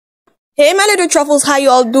Hey my little truffles, how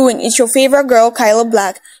y'all doing? It's your favorite girl, Kylia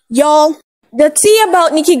Black. Y'all, the tea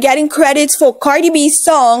about Nicki getting credits for Cardi B's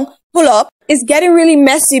song, Pull Up, is getting really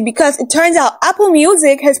messy because it turns out Apple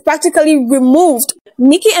Music has practically removed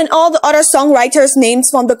Nicki and all the other songwriters' names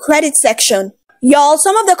from the credits section. Y'all,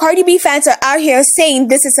 some of the Cardi B fans are out here saying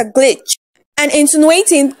this is a glitch and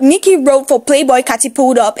insinuating Nicki wrote for Playboy Catty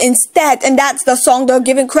Pulled Up instead, and that's the song they're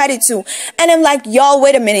giving credit to. And I'm like, y'all,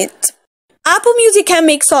 wait a minute. Apple Music can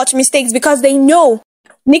make such mistakes because they know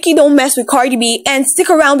Nicki don't mess with Cardi B, and stick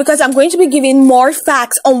around because I'm going to be giving more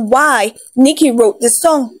facts on why Nicki wrote this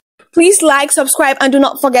song. Please like, subscribe, and do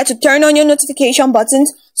not forget to turn on your notification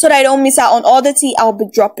buttons so that I don't miss out on all the tea I'll be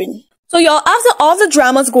dropping. So y'all, after all the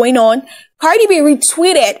dramas going on, Cardi B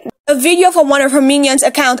retweeted a video from one of her minions'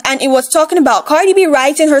 account, and it was talking about Cardi B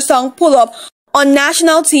writing her song Pull Up on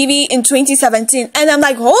national TV in 2017. And I'm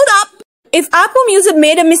like, hold up! If Apple Music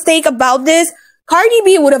made a mistake about this, Cardi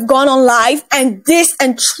B would have gone on live and dissed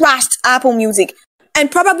and trashed Apple Music and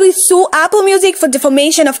probably sue Apple Music for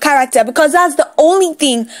defamation of character, because that's the only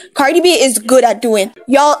thing Cardi B is good at doing.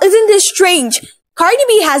 Y'all, isn't this strange? Cardi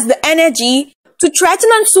B has the energy to threaten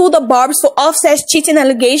and sue the Barbs for Offset's cheating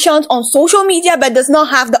allegations on social media, but does not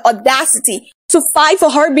have the audacity to fight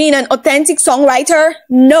for her being an authentic songwriter.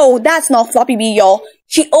 No, that's not Floppy B, y'all.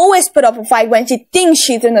 She always put up a fight when she thinks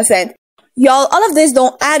she's innocent. Y'all, all of this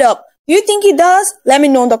don't add up. Do you think it does? Let me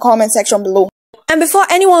know in the comment section below. And before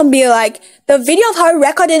anyone be like, the video of her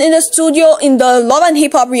recording in the studio in the Love and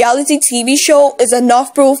Hip Hop reality TV show is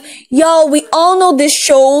enough proof. Y'all, we all know these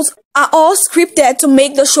shows are all scripted to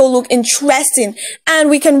make the show look interesting. And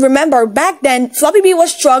we can remember back then, Floppy B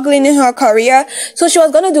was struggling in her career, so she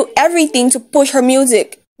was gonna do everything to push her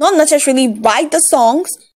music. Not necessarily write the songs,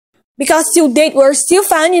 because till date, we're still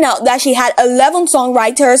finding out that she had 11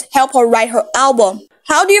 songwriters help her write her album.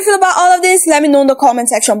 How do you feel about all of this? Let me know in the comment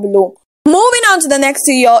section below. Moving on to the next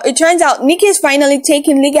two, y'all. It turns out Nicki is finally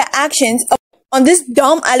taking legal actions on these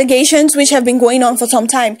dumb allegations which have been going on for some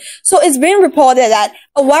time. So it's been reported that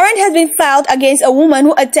a warrant has been filed against a woman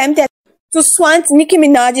who attempted to swat Nicki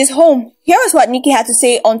Minaj's home. Here is what Nicki had to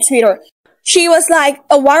say on Twitter. She was like,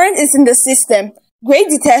 "A warrant is in the system. Great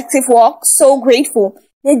detective work, so grateful.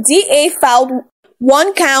 The DA filed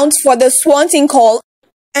 1 count for the swatting call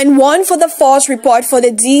and 1 for the false report for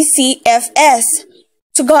the DCFS.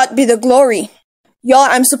 To God be the glory." Y'all,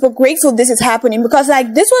 I'm super grateful this is happening because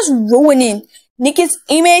this was ruining Nicki's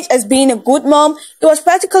image as being a good mom. It was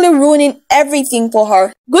practically ruining everything for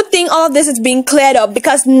her. Good thing all of this is being cleared up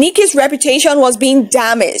because Nicki's reputation was being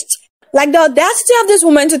damaged. Like, the audacity of this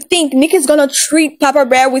woman to think Nicki's gonna treat Papa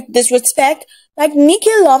Bear with disrespect. Like, Nicki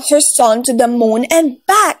loves her son to the moon and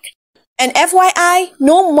back. And FYI,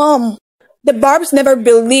 no mom. The Barbs never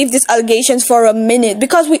believed these allegations for a minute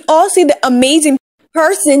because we all see the amazing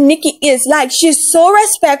person Nicki is. Like, she's so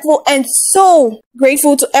respectful and so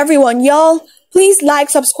grateful to everyone. Y'all, please like,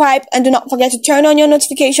 subscribe, and do not forget to turn on your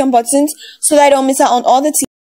notification buttons so that I don't miss out on all the tea.